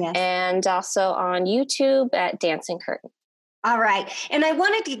 Yes. And also on YouTube at Dancing Curtain. All right. And I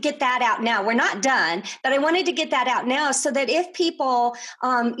wanted to get that out now. We're not done, but I wanted to get that out now so that if people,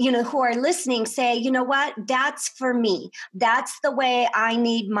 who are listening say, you know what, that's for me. That's the way I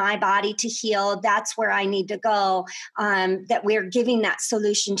need my body to heal. That's where I need to go, that we're giving that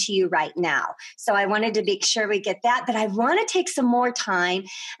solution to you right now. So I wanted to make sure we get that, but I want to take some more time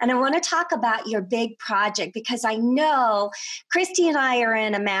and I want to talk about your big project because I know Khristee and I are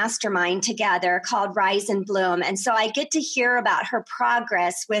in a mastermind together called Rise and Bloom. And so I get to hear about her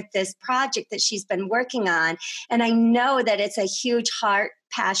progress with this project that she's been working on. And I know that it's a huge heart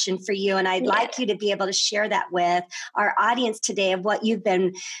passion for you. And I'd like you to be able to share that with our audience today of what you've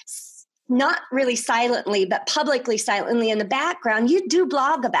been not really silently, but publicly silently in the background. You do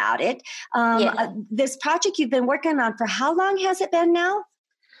blog about it. This project you've been working on for how long has it been now?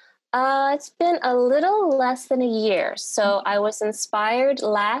 It's been a little less than a year. So I was inspired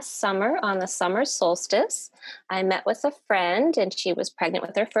last summer on the summer solstice. I met with a friend and she was pregnant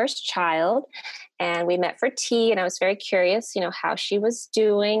with her first child. And we met for tea and I was very curious, how she was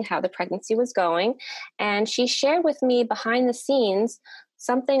doing, how the pregnancy was going. And she shared with me behind the scenes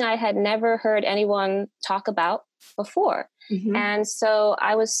something I had never heard anyone talk about before. Mm-hmm. And so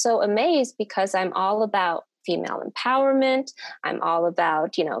I was so amazed because I'm all about female empowerment. I'm all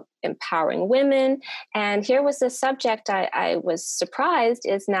about, empowering women. And here was this subject I was surprised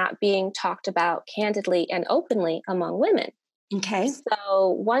is not being talked about candidly and openly among women. Okay. So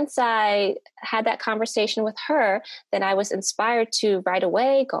once I had that conversation with her, then I was inspired to right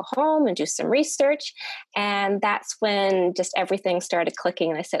away go home and do some research. And that's when just everything started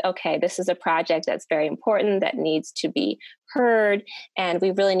clicking. And I said, okay, this is a project that's very important that needs to be heard. And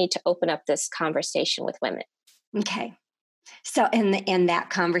we really need to open up this conversation with women. Okay. So, and that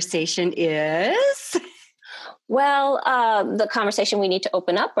conversation is? Well, the conversation we need to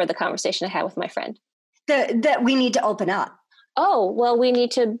open up or the conversation I had with my friend? That we need to open up. Oh, well, we need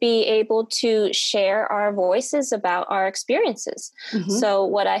to be able to share our voices about our experiences. Mm-hmm. So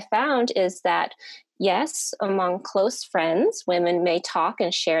what I found is that, yes, among close friends, women may talk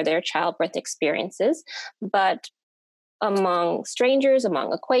and share their childbirth experiences, but among strangers,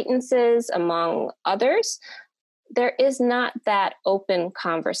 among acquaintances, among others, there is not that open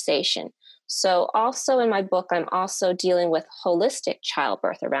conversation. So also in my book, I'm also dealing with holistic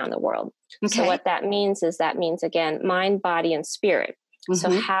childbirth around the world. Okay. So what that means is again, mind, body, and spirit. Mm-hmm. So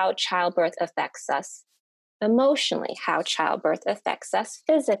how childbirth affects us emotionally, how childbirth affects us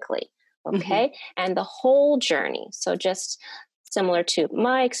physically, okay? Mm-hmm. And the whole journey. So just similar to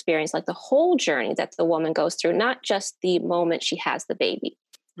my experience, like the whole journey that the woman goes through, not just the moment she has the baby.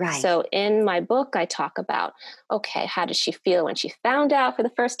 Right. So in my book, I talk about, okay, how did she feel when she found out for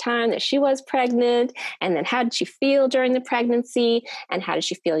the first time that she was pregnant? And then how did she feel during the pregnancy? And how did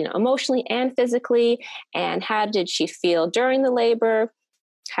she feel, emotionally and physically? And how did she feel during the labor?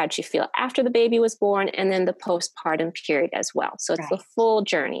 How did she feel after the baby was born? And then the postpartum period as well. So it's the full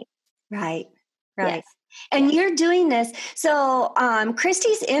journey. Right. Yes. And you're doing this. So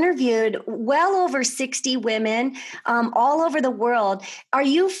Khristee's interviewed well over 60 women all over the world. Are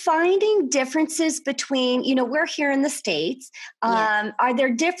you finding differences between, we're here in the States. Are there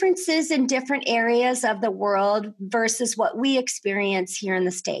differences in different areas of the world versus what we experience here in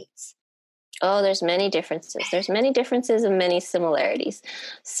the States? Oh, there's many differences. There's many differences and many similarities.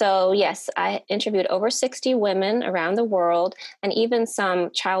 So yes, I interviewed over 60 women around the world and even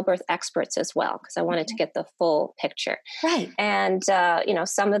some childbirth experts as well, because I wanted to get the full picture. Right. And,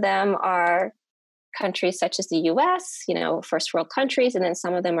 some of them are countries such as the US, first world countries, and then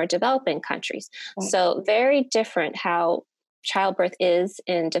some of them are developing countries. Right. So very different how childbirth is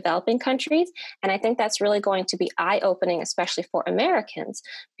in developing countries. And I think that's really going to be eye-opening, especially for Americans,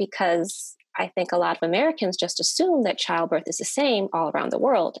 because I think a lot of Americans just assume that childbirth is the same all around the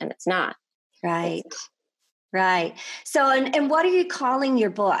world, and it's not. Right. Right. So, and what are you calling your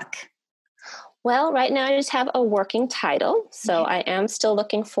book? Well, right now I just have a working title. So I am still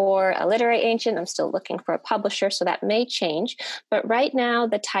looking for a literary agent. I'm still looking for a publisher. So that may change. But right now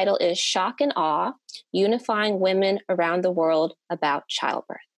the title is Shock and Awe, Unifying Women Around the World About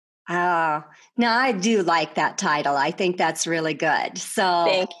Childbirth. Oh, now I do like that title. I think that's really good. So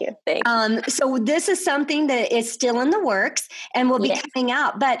Thank you. So this is something that is still in the works and will be coming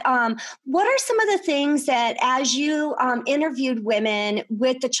out. But what are some of the things that, as you interviewed women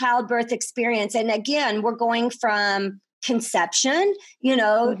with the childbirth experience, and again, we're going from conception,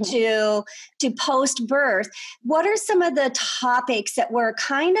 to post birth. What are some of the topics that were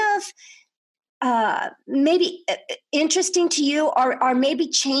kind of maybe interesting to you, or maybe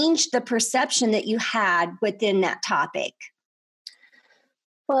changed the perception that you had within that topic?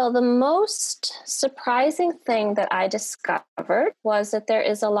 Well, the most surprising thing that I discovered was that there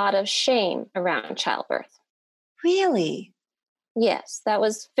is a lot of shame around childbirth. Really? Yes, that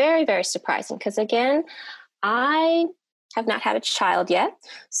was very, very surprising because, again, I have not had a child yet.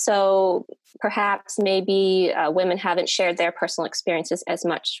 So perhaps maybe women haven't shared their personal experiences as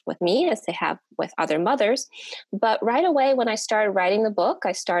much with me as they have with other mothers. But right away, when I started writing the book,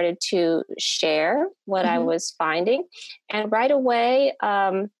 I started to share what I was finding. And right away,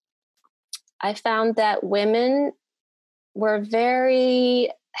 I found that women were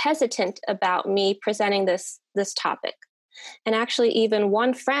very hesitant about me presenting this topic. And actually, even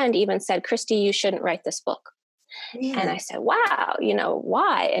one friend even said, "Khristee, you shouldn't write this book." Really? And I said, "Wow,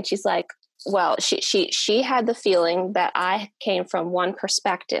 why?" And she's like, well, she had the feeling that I came from one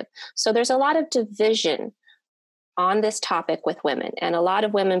perspective. So there's a lot of division on this topic with women. And a lot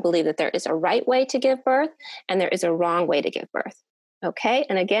of women believe that there is a right way to give birth and there is a wrong way to give birth. Okay.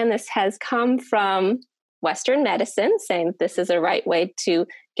 And again, this has come from Western medicine saying this is a right way to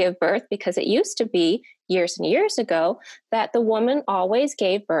give birth, because it used to be years and years ago that the woman always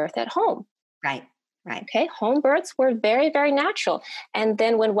gave birth at home. Right. Right. Okay. Home births were very, very natural. And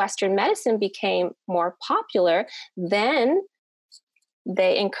then when Western medicine became more popular, then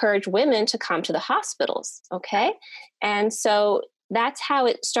they encouraged women to come to the hospitals. Okay. And so that's how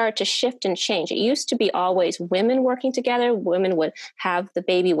it started to shift and change. It used to be always women working together. Women would have the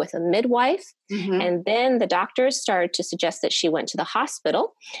baby with a midwife. And then the doctors started to suggest that she went to the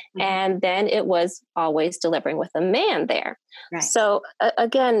hospital. And then it was always delivering with a man there. Right. So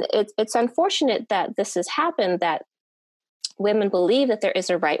again, it's unfortunate that this has happened, that women believe that there is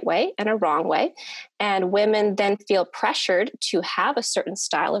a right way and a wrong way. And women then feel pressured to have a certain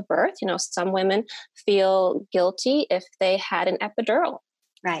style of birth. Some women feel guilty if they had an epidural.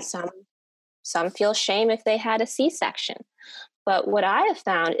 Right. Some feel shame if they had a C-section. But what I have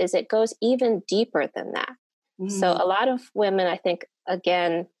found is it goes even deeper than that. So a lot of women, I think,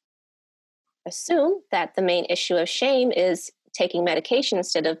 again, assume that the main issue of shame is taking medication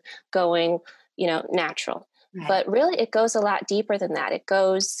instead of going, natural. Right. But really, it goes a lot deeper than that. It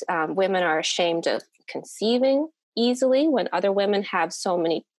goes, women are ashamed of conceiving easily when other women have so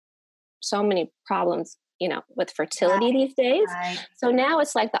many problems, with fertility these days. Right. So now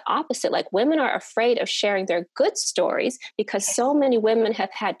it's like the opposite. Like, women are afraid of sharing their good stories because so many women have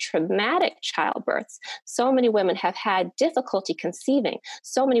had traumatic childbirths. So many women have had difficulty conceiving.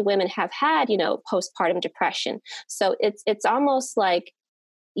 So many women have had, postpartum depression. So it's almost like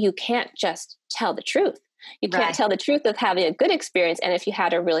you can't just tell the truth. You can't tell the truth of having a good experience. And if you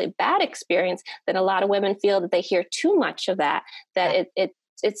had a really bad experience, then a lot of women feel that they hear too much of that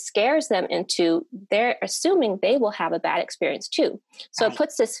it scares them into, they're assuming they will have a bad experience too. So it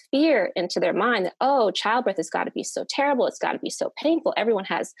puts this fear into their mind that, oh, childbirth has got to be so terrible. It's got to be so painful. Everyone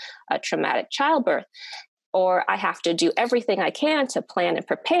has a traumatic childbirth. Or I have to do everything I can to plan and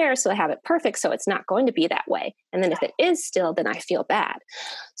prepare so I have it perfect, so it's not going to be that way. And then if it is still, then I feel bad.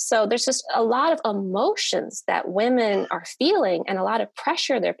 So there's just a lot of emotions that women are feeling and a lot of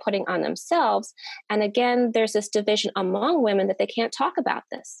pressure they're putting on themselves. And again, there's this division among women that they can't talk about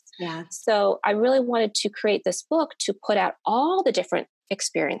this. Yeah. So I really wanted to create this book to put out all the different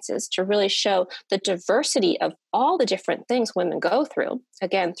experiences to really show the diversity of all the different things women go through,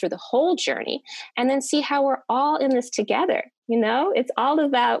 again, through the whole journey, and then see how we're all in this together. It's all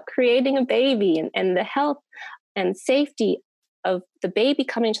about creating a baby and the health and safety of the baby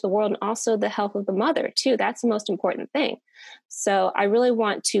coming to the world, and also the health of the mother too. That's the most important thing. So I really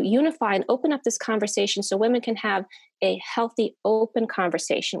want to unify and open up this conversation so women can have a healthy, open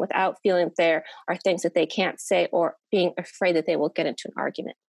conversation without feeling that there are things that they can't say or being afraid that they will get into an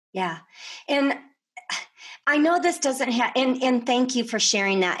argument. Yeah. And I know this doesn't have, and thank you for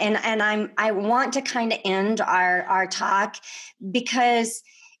sharing that. And I want to kind of end our talk, because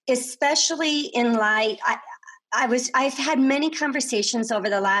especially in light, I've had many conversations over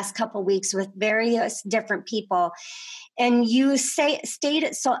the last couple of weeks with various different people, and you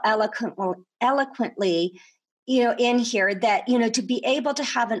stated so eloquently, in here that, to be able to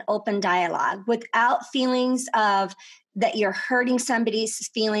have an open dialogue without feelings of that you're hurting somebody's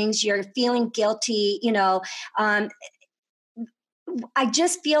feelings, you're feeling guilty, I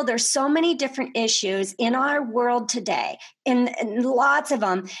just feel there's so many different issues in our world today, and lots of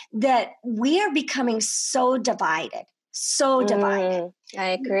them, that we are becoming so divided. I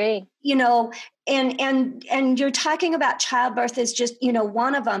agree. And you're talking about childbirth as just,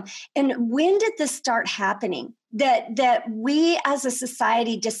 one of them. And when did this start happening? That we as a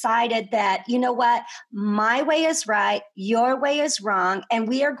society decided that, what, my way is right, your way is wrong, and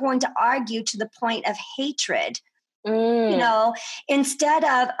we are going to argue to the point of hatred. Instead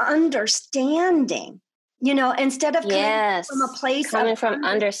of understanding, instead of coming from a place coming from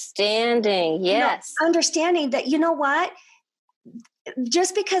understanding. Yes. Understanding that, what,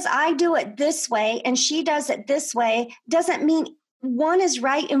 just because I do it this way and she does it this way doesn't mean one is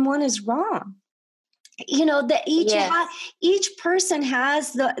right and one is wrong. That each person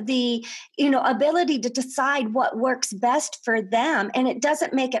has the ability to decide what works best for them, and it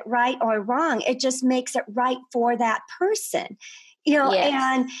doesn't make it right or wrong. It just makes it right for that person.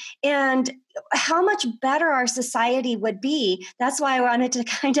 And how much better our society would be. That's why I wanted to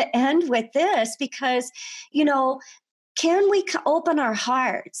kind of end with this, because can we open our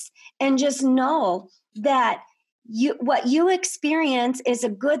hearts and just know that what you experience is a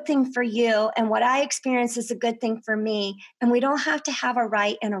good thing for you, and what I experience is a good thing for me, and we don't have to have a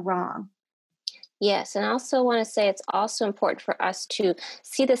right and a wrong. Yes, and I also want to say it's also important for us to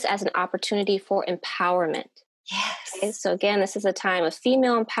see this as an opportunity for empowerment. Yes. Okay? So again, this is a time of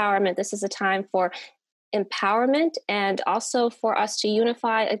female empowerment. This is a time for empowerment, and also for us to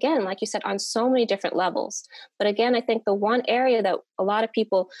unify, again, like you said, on so many different levels. But again, I think the one area that a lot of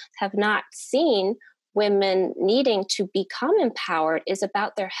people have not seen women needing to become empowered is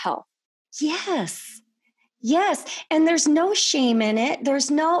about their health. Yes. And there's no shame in it. There's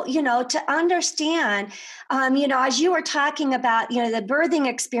no, to understand, as you were talking about, the birthing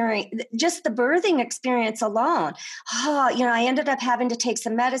experience, just the birthing experience alone. I ended up having to take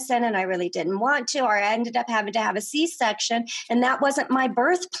some medicine and I really didn't want to, or I ended up having to have a C-section, and that wasn't my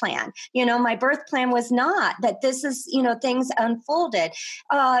birth plan. My birth plan was not that. This is, things unfolded.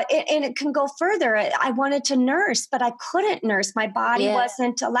 And it can go further. I wanted to nurse, but I couldn't nurse. My body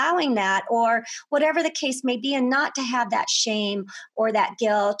wasn't allowing that, or whatever the case may be, and not to have that shame or that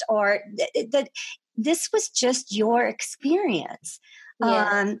guilt, or that this was just your experience.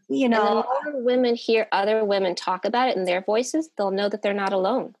 And the more women hear other women talk about it in their voices, they'll know that they're not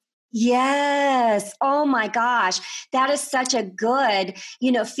alone. Yes. Oh my gosh. That is such a good,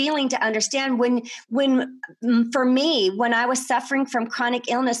 feeling to understand when for me, when I was suffering from chronic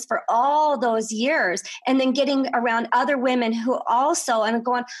illness for all those years, and then getting around other women who also, and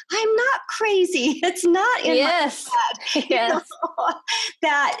going, I'm not crazy. It's not in my head. Yes.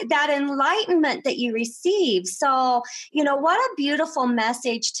 That enlightenment that you receive. So, what a beautiful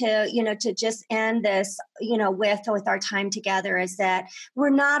message to just end this, with our time together, is that we're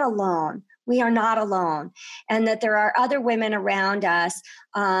not alone. We are not alone, and that there are other women around us,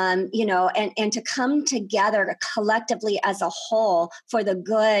 and to come together collectively as a whole for the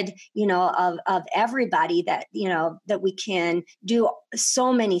good, of everybody, that, that we can do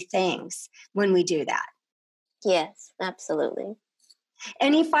so many things when we do that. Yes, absolutely.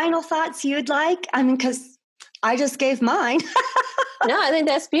 Any final thoughts you'd like? I mean, because I just gave mine. No, I think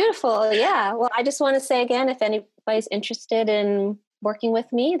that's beautiful. Yeah. Well, I just want to say again, if anybody's interested in working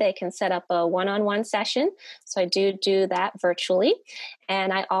with me, they can set up a one-on-one session. So I do that virtually.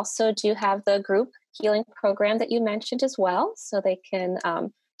 And I also do have the group healing program that you mentioned as well. So they can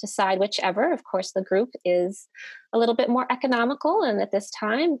decide whichever. Of course, the group is a little bit more economical. And at this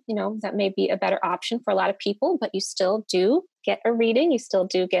time, that may be a better option for a lot of people, but you still do get a reading. You still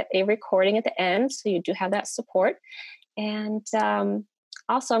do get a recording at the end. So you do have that support. And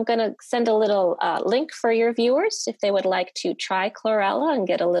also, I'm going to send a little link for your viewers if they would like to try chlorella and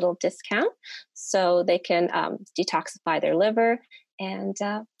get a little discount so they can detoxify their liver and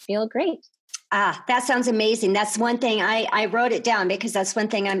feel great. That sounds amazing. That's one thing I wrote it down because that's one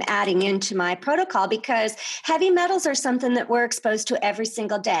thing I'm adding into my protocol, because heavy metals are something that we're exposed to every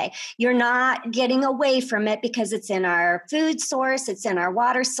single day. You're not getting away from it because it's in our food source, it's in our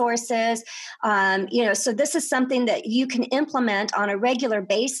water sources. So this is something that you can implement on a regular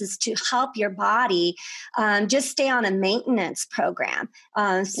basis to help your body just stay on a maintenance program,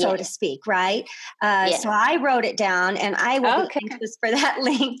 to speak, right? So I wrote it down, and I will be anxious for that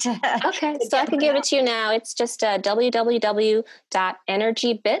link Okay, so I can give it to you now. It's just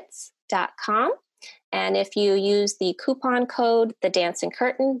www.energybits.com. And if you use the coupon code, The Dancing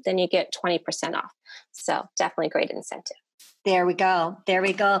Curtain, then you get 20% off. So definitely great incentive. There we go.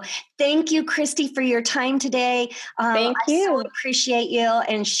 Thank you, Khristee, for your time today. Thank you. I so appreciate you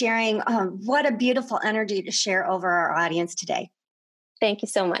and sharing. What a beautiful energy to share over our audience today. Thank you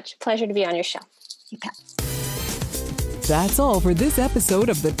so much. Pleasure to be on your show. You bet. That's all for this episode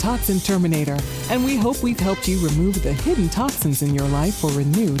of The Toxin Terminator, and we hope we've helped you remove the hidden toxins in your life for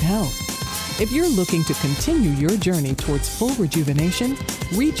renewed health. If you're looking to continue your journey towards full rejuvenation,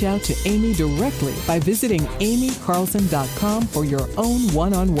 reach out to Amy directly by visiting amycarlson.com for your own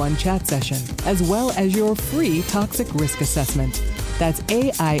one-on-one chat session, as well as your free toxic risk assessment. That's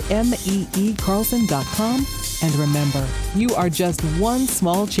AIMEEcarlson.com. And remember, you are just one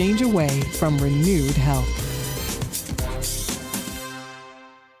small change away from renewed health.